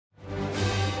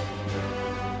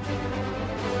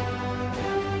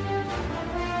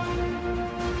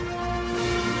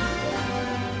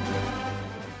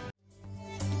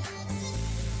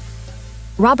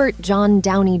Robert John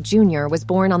Downey Jr. was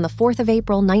born on the 4th of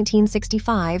April,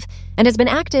 1965, and has been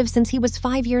active since he was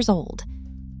 5 years old.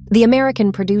 The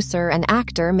American producer and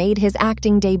actor made his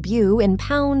acting debut in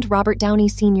Robert Downey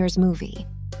Sr.'s movie.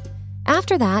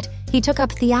 After that, he took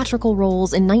up theatrical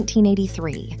roles in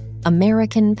 1983,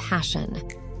 American Passion.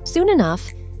 Soon enough,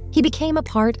 he became a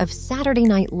part of Saturday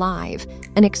Night Live,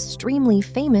 an extremely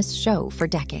famous show for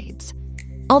decades.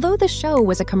 Although the show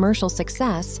was a commercial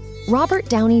success, Robert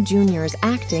Downey Jr.'s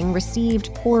acting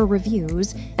received poor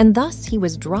reviews, and thus he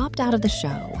was dropped out of the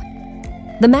show.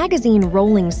 The magazine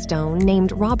Rolling Stone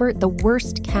named Robert the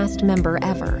worst cast member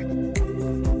ever.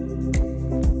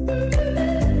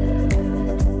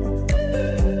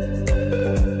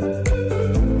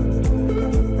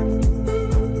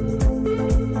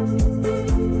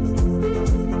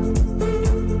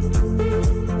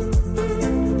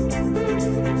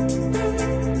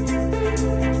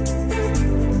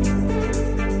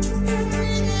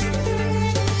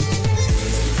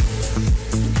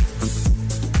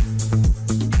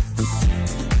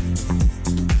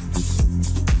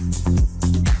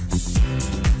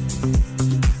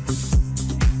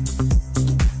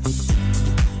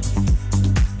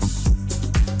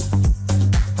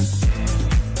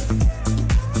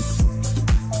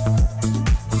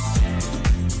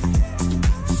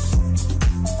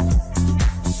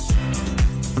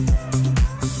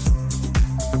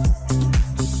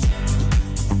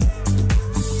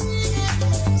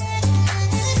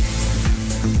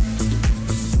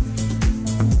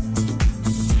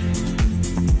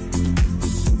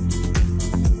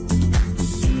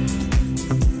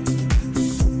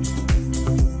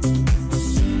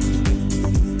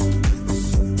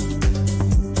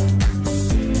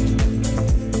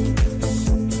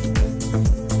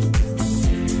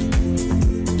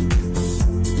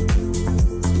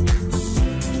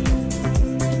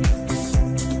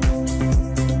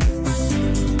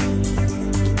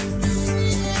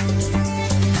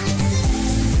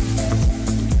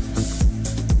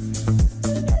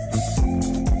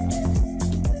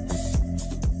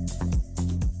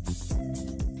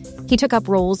 He took up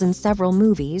roles in several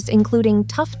movies, including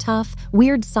Tough Tough,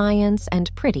 Weird Science,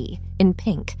 and Pretty in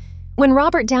Pink. When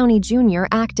Robert Downey Jr.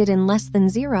 acted in Less Than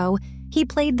Zero, he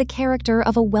played the character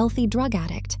of a wealthy drug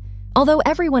addict. Although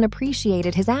everyone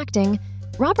appreciated his acting,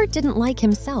 Robert didn't like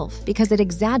himself because it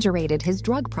exaggerated his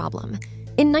drug problem.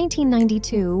 In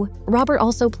 1992, Robert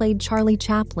also played Charlie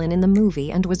Chaplin in the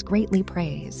movie and was greatly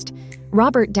praised.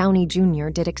 Robert Downey Jr.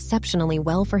 did exceptionally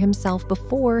well for himself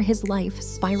before his life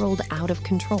spiraled out of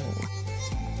control.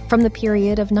 From the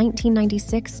period of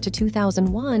 1996 to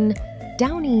 2001,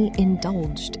 Downey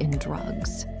indulged in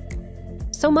drugs.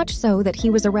 So much so that he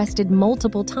was arrested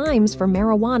multiple times for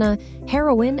marijuana,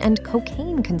 heroin, and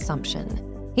cocaine consumption.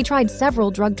 He tried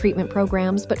several drug treatment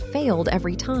programs but failed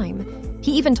every time.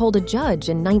 He even told a judge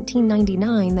in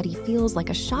 1999 that he feels like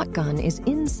a shotgun is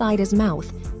inside his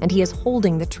mouth and he is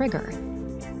holding the trigger.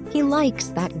 He likes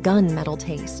that gunmetal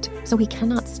taste, so he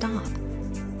cannot stop.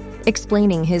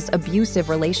 Explaining his abusive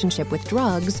relationship with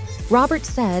drugs, Robert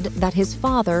said that his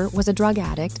father was a drug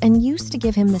addict and used to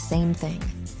give him the same thing.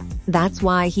 That's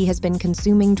why he has been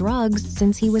consuming drugs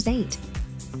since he was 8.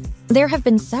 There have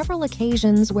been several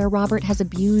occasions where Robert has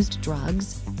abused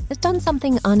drugs, has done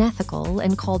something unethical,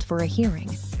 and called for a hearing.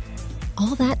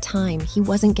 All that time, he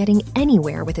wasn't getting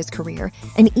anywhere with his career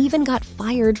and even got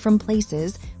fired from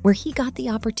places where he got the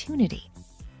opportunity.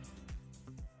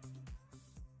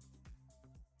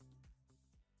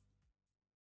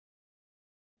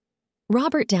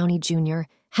 Robert Downey Jr.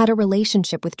 had a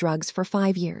relationship with drugs for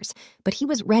 5 years, but he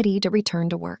was ready to return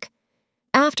to work.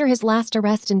 After his last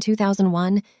arrest in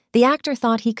 2001, the actor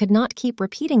thought he could not keep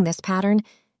repeating this pattern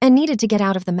and needed to get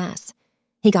out of the mess.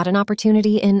 He got an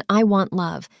opportunity in I Want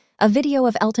Love, a video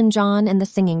of Elton John and the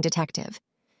singing detective.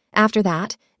 After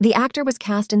that, the actor was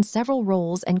cast in several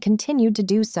roles and continued to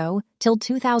do so till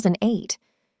 2008.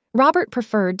 Robert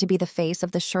preferred to be the face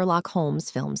of the Sherlock Holmes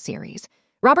film series.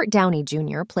 Robert Downey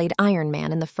Jr. played Iron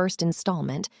Man in the first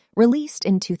installment, released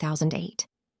in 2008.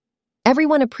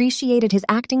 Everyone appreciated his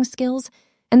acting skills,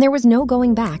 and there was no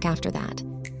going back after that.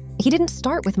 He didn't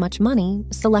start with much money,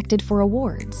 selected for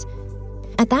awards.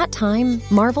 At that time,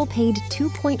 Marvel paid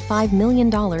 $2.5 million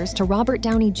to Robert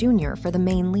Downey Jr. for the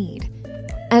main lead.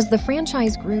 As the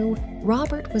franchise grew,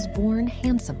 Robert was borne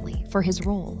handsomely for his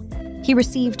role. He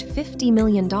received $50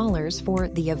 million for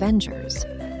The Avengers.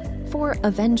 For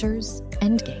Avengers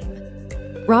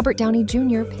Endgame, Robert Downey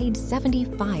Jr. paid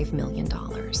 $75 million.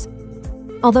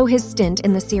 Although his stint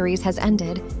in the series has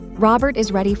ended, Robert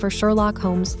is ready for Sherlock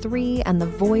Holmes 3 and the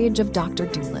Voyage of Dr.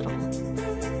 Dolittle.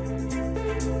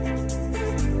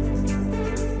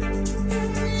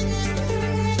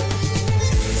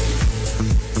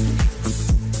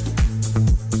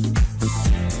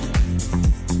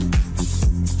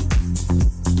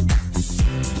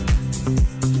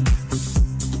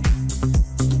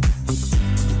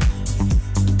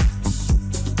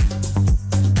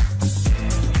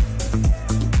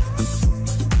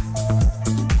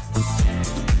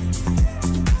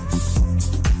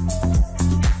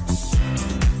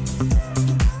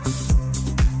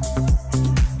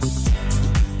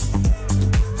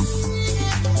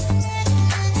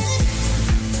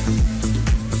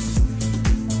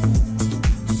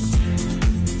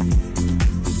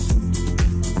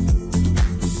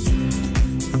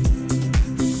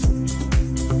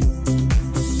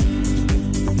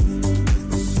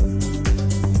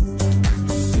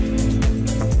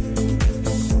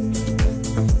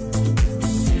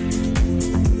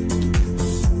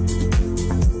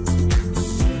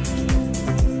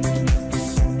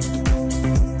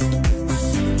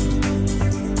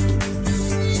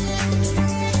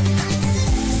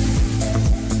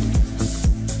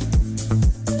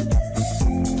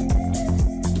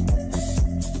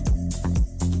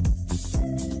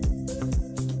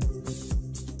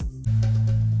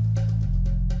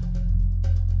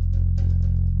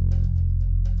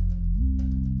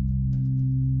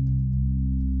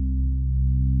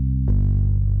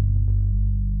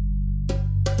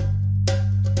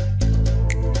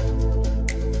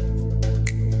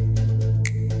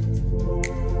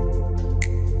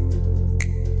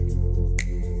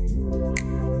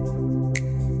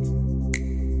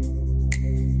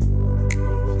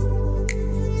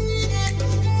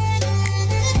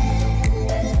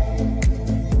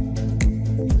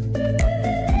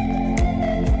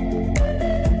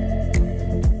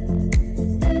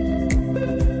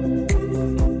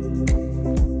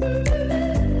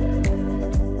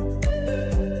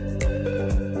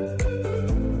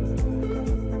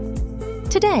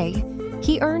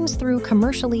 he earns through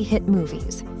commercially hit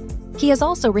movies. He has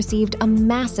also received a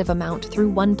massive amount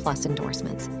through OnePlus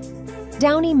endorsements.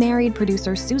 Downey married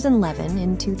producer Susan Levin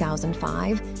in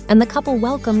 2005, and the couple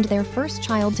welcomed their first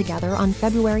child together on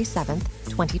February 7,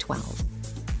 2012.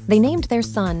 They named their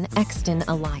son Exton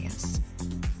Elias.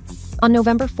 On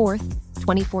November 4,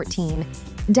 2014,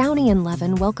 Downey and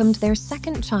Levin welcomed their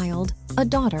second child, a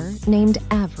daughter named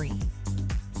Avery.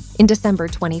 In December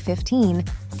 2015,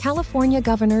 California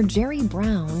Governor Jerry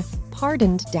Brown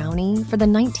pardoned Downey for the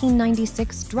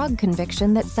 1996 drug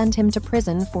conviction that sent him to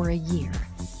prison for a year.